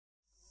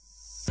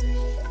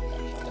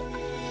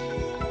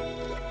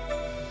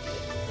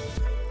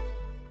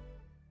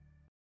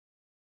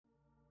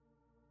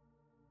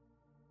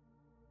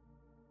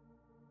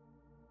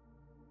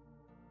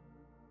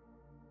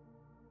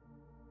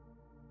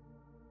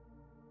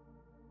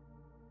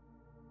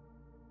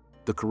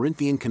The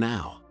Corinthian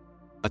Canal,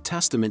 a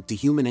testament to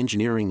human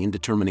engineering and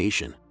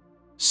determination,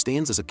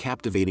 stands as a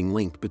captivating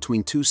link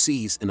between two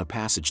seas in a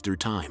passage through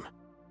time.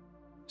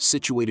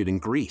 Situated in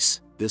Greece,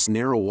 this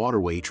narrow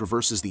waterway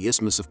traverses the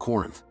Isthmus of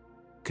Corinth,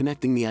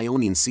 connecting the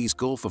Ionian Sea's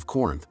Gulf of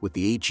Corinth with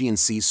the Aegean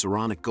Sea's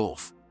Saronic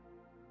Gulf.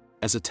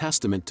 As a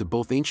testament to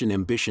both ancient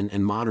ambition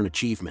and modern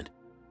achievement,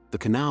 the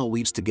canal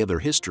weaves together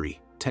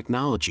history,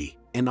 technology,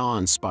 and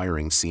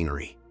awe-inspiring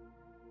scenery.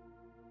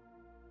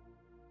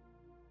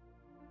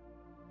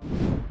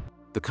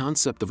 The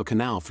concept of a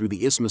canal through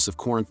the Isthmus of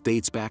Corinth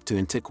dates back to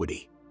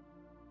antiquity.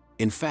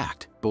 In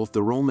fact, both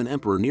the Roman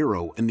Emperor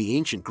Nero and the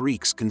ancient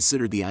Greeks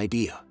considered the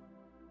idea.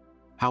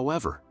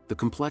 However, the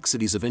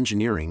complexities of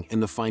engineering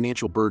and the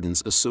financial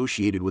burdens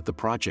associated with the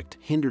project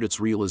hindered its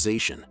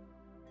realization.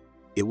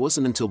 It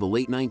wasn't until the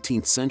late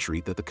 19th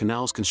century that the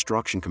canal's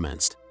construction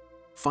commenced,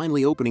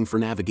 finally opening for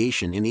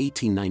navigation in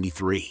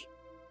 1893.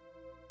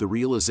 The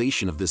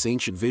realization of this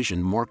ancient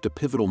vision marked a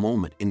pivotal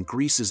moment in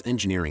Greece's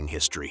engineering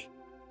history.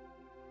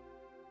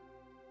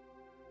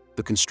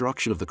 The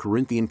construction of the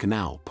Corinthian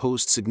Canal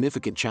posed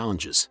significant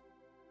challenges.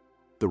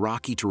 The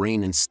rocky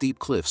terrain and steep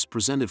cliffs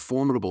presented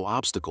formidable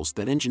obstacles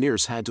that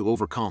engineers had to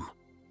overcome.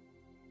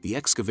 The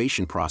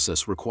excavation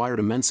process required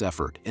immense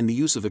effort and the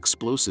use of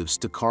explosives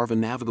to carve a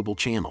navigable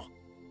channel.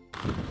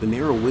 The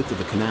narrow width of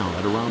the canal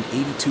at around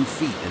 82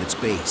 feet at its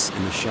base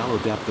and the shallow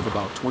depth of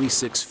about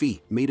 26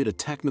 feet made it a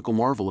technical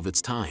marvel of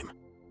its time.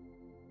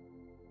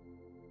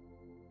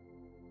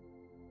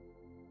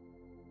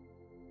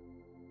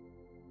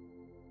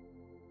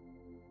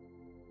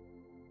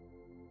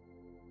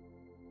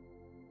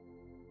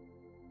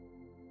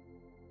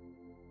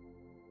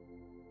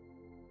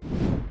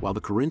 While the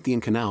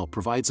Corinthian Canal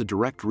provides a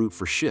direct route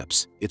for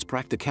ships, its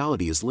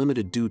practicality is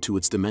limited due to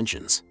its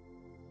dimensions.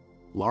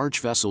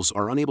 Large vessels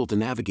are unable to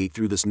navigate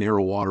through this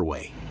narrow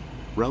waterway,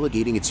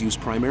 relegating its use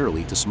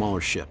primarily to smaller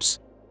ships,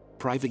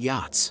 private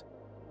yachts,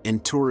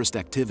 and tourist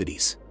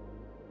activities.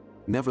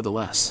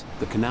 Nevertheless,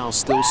 the canal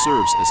still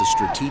serves as a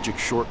strategic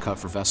shortcut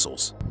for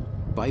vessels,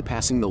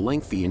 bypassing the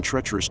lengthy and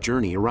treacherous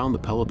journey around the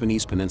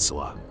Peloponnese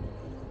Peninsula.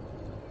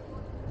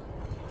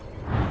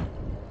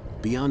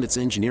 Beyond its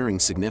engineering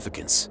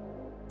significance,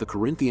 the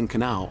Corinthian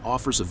Canal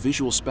offers a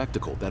visual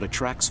spectacle that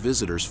attracts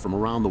visitors from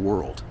around the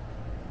world.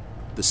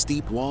 The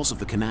steep walls of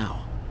the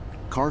canal,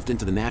 carved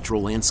into the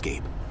natural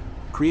landscape,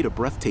 create a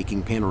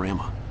breathtaking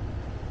panorama.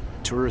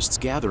 Tourists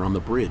gather on the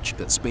bridge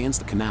that spans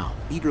the canal,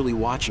 eagerly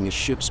watching as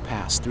ships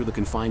pass through the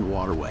confined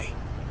waterway.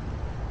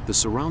 The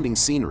surrounding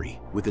scenery,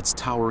 with its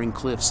towering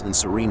cliffs and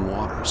serene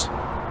waters,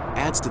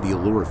 adds to the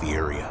allure of the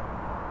area.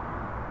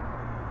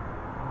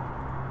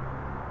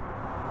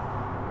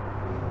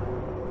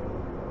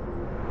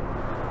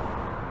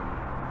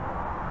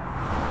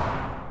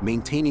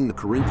 Maintaining the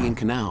Corinthian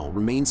Canal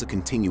remains a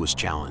continuous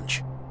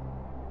challenge.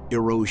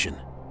 Erosion,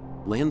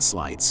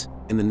 landslides,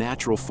 and the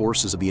natural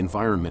forces of the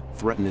environment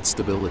threaten its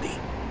stability.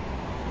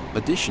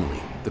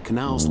 Additionally, the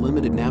canal's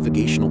limited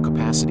navigational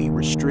capacity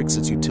restricts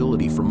its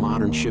utility for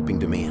modern shipping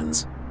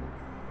demands.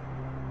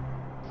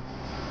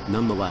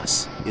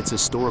 Nonetheless, its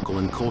historical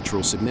and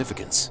cultural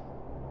significance,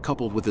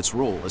 coupled with its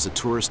role as a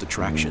tourist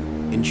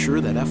attraction, ensure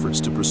that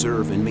efforts to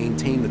preserve and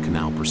maintain the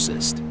canal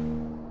persist.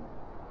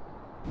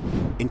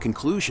 In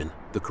conclusion,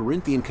 the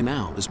Corinthian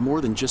Canal is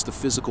more than just a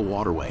physical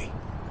waterway.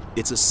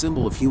 It's a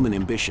symbol of human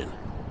ambition,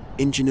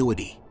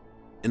 ingenuity,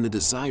 and the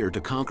desire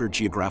to conquer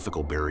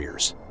geographical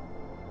barriers.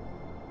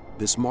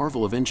 This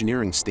marvel of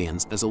engineering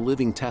stands as a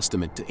living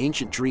testament to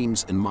ancient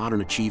dreams and modern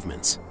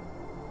achievements.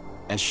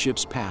 As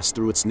ships pass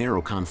through its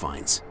narrow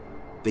confines,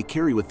 they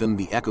carry with them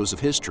the echoes of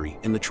history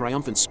and the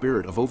triumphant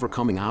spirit of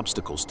overcoming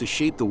obstacles to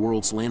shape the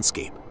world's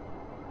landscape.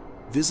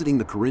 Visiting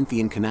the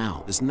Corinthian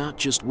Canal is not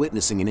just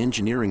witnessing an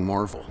engineering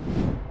marvel,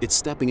 it's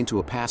stepping into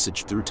a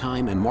passage through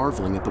time and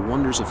marveling at the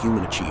wonders of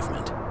human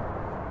achievement.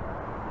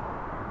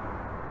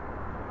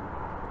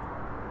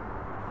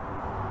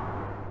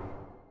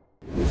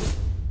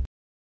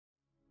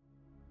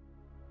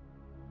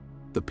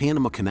 The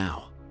Panama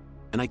Canal,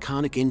 an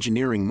iconic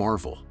engineering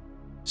marvel,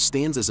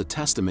 stands as a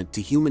testament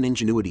to human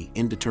ingenuity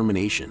and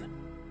determination.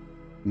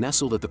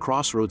 Nestled at the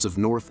crossroads of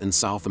North and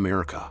South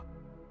America,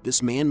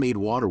 this man-made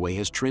waterway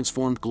has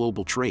transformed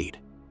global trade,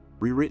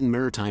 rewritten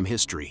maritime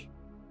history,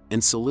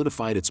 and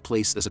solidified its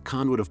place as a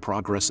conduit of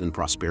progress and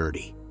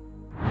prosperity.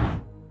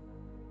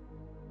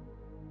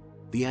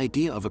 The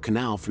idea of a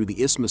canal through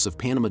the Isthmus of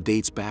Panama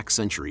dates back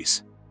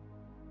centuries.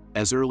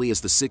 As early as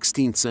the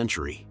 16th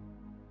century,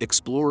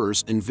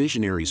 explorers and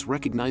visionaries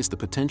recognized the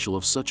potential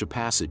of such a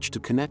passage to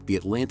connect the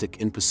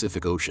Atlantic and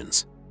Pacific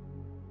Oceans.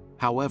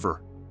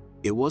 However,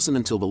 it wasn't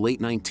until the late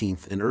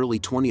 19th and early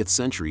 20th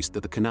centuries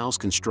that the canal's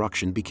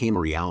construction became a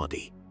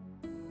reality.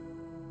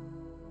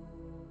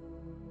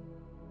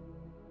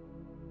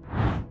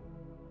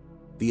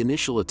 The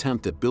initial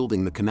attempt at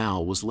building the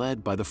canal was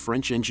led by the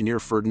French engineer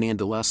Ferdinand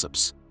de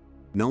Lesseps,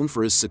 known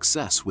for his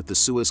success with the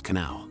Suez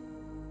Canal.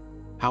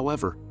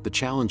 However, the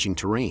challenging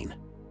terrain,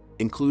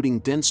 including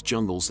dense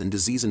jungles and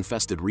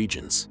disease-infested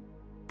regions,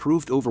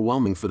 proved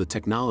overwhelming for the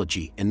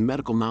technology and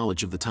medical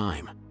knowledge of the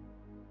time.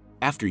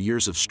 After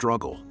years of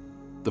struggle,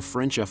 the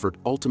French effort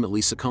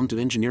ultimately succumbed to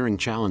engineering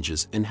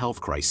challenges and health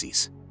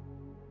crises.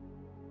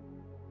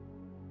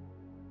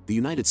 The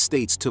United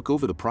States took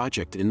over the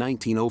project in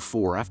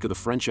 1904 after the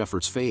French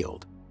efforts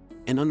failed,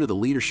 and under the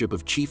leadership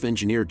of Chief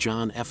Engineer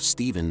John F.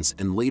 Stevens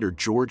and later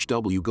George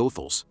W.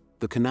 Goethals,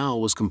 the canal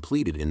was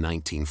completed in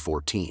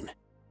 1914.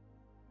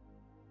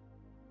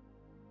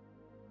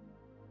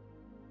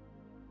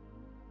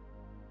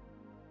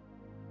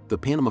 The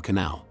Panama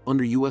Canal,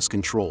 under U.S.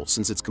 control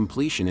since its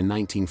completion in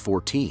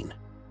 1914,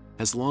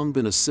 has long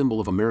been a symbol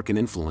of American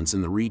influence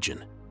in the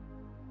region.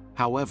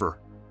 However,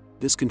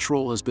 this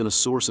control has been a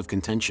source of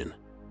contention,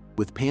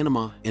 with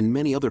Panama and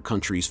many other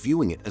countries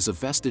viewing it as a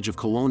vestige of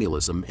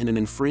colonialism and an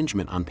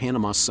infringement on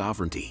Panama's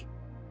sovereignty.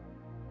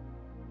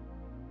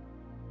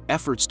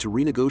 Efforts to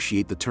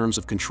renegotiate the terms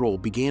of control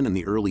began in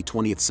the early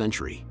 20th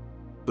century,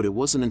 but it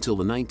wasn't until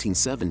the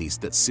 1970s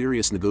that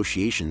serious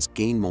negotiations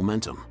gained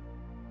momentum.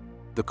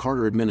 The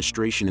Carter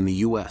administration in the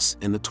U.S.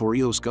 and the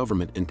Torrijos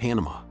government in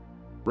Panama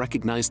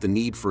recognized the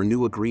need for a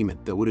new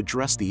agreement that would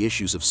address the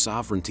issues of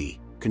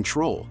sovereignty,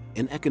 control,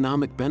 and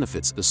economic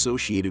benefits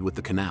associated with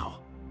the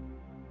canal.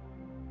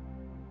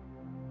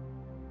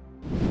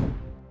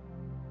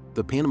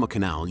 The Panama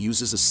Canal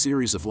uses a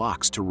series of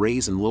locks to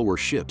raise and lower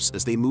ships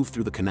as they move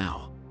through the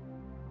canal.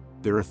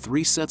 There are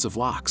 3 sets of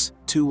locks,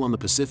 2 on the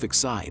Pacific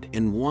side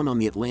and 1 on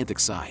the Atlantic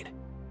side.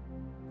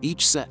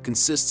 Each set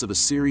consists of a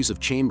series of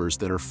chambers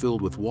that are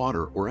filled with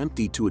water or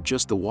emptied to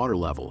adjust the water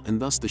level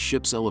and thus the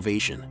ship's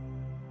elevation.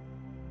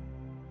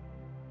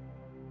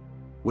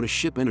 When a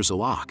ship enters a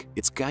lock,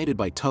 it's guided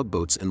by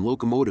tugboats and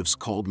locomotives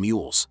called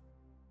mules.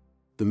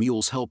 The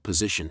mules help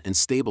position and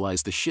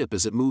stabilize the ship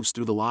as it moves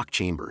through the lock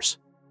chambers.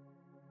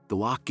 The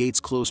lock gates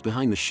close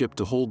behind the ship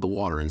to hold the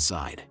water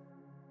inside.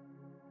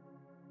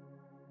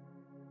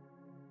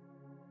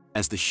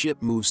 As the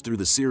ship moves through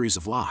the series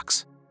of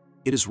locks,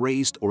 it is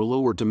raised or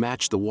lowered to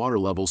match the water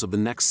levels of the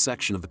next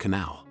section of the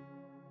canal.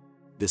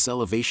 This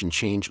elevation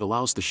change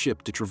allows the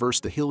ship to traverse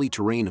the hilly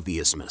terrain of the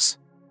isthmus.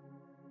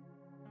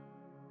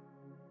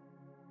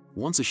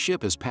 Once a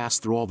ship has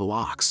passed through all the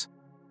locks,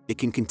 it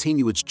can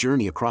continue its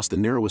journey across the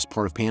narrowest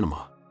part of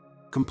Panama,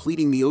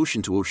 completing the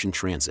ocean-to-ocean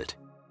transit.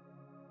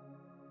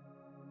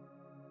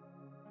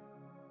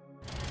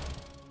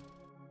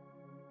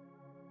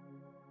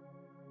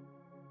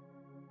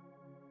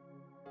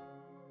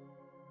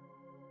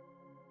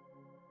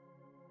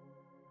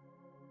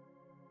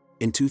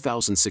 In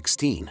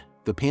 2016,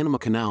 the Panama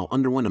Canal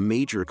underwent a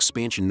major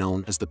expansion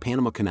known as the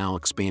Panama Canal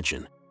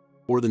Expansion,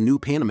 or the New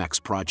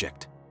Panamax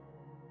project.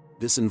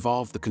 This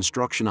involved the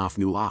construction of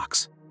new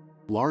locks,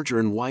 larger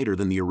and wider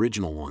than the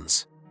original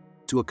ones,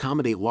 to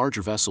accommodate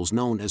larger vessels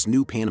known as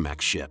New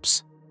Panamax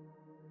ships.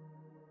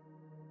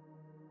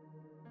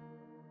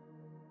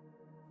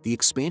 The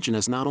expansion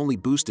has not only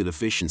boosted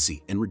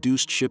efficiency and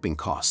reduced shipping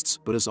costs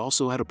but has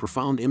also had a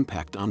profound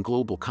impact on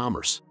global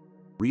commerce,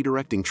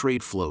 redirecting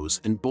trade flows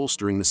and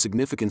bolstering the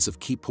significance of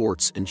key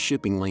ports and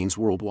shipping lanes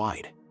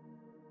worldwide.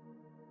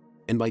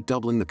 And by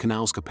doubling the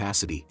canal's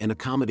capacity and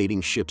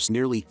accommodating ships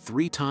nearly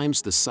 3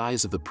 times the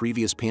size of the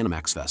previous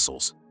Panamax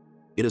vessels,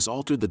 it has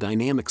altered the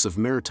dynamics of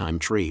maritime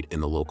trade in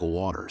the local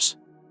waters.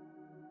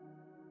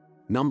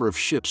 Number of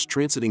ships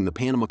transiting the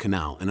Panama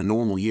Canal in a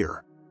normal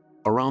year: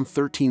 around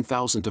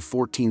 13,000 to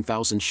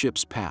 14,000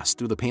 ships pass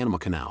through the Panama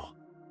Canal.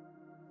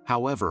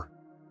 However,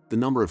 the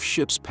number of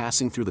ships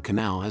passing through the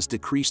canal has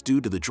decreased due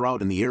to the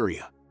drought in the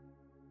area.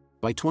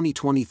 By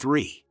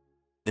 2023,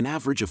 an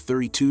average of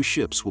 32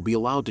 ships will be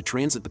allowed to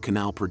transit the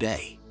canal per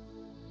day.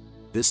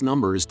 This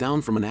number is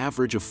down from an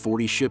average of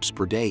 40 ships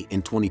per day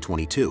in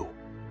 2022.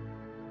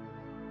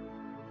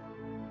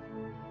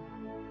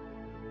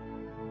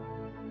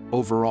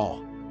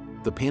 Overall,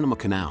 the Panama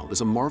Canal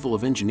is a marvel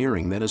of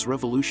engineering that has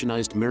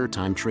revolutionized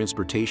maritime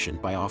transportation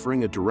by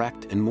offering a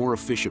direct and more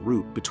efficient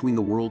route between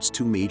the world's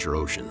 2 major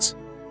oceans.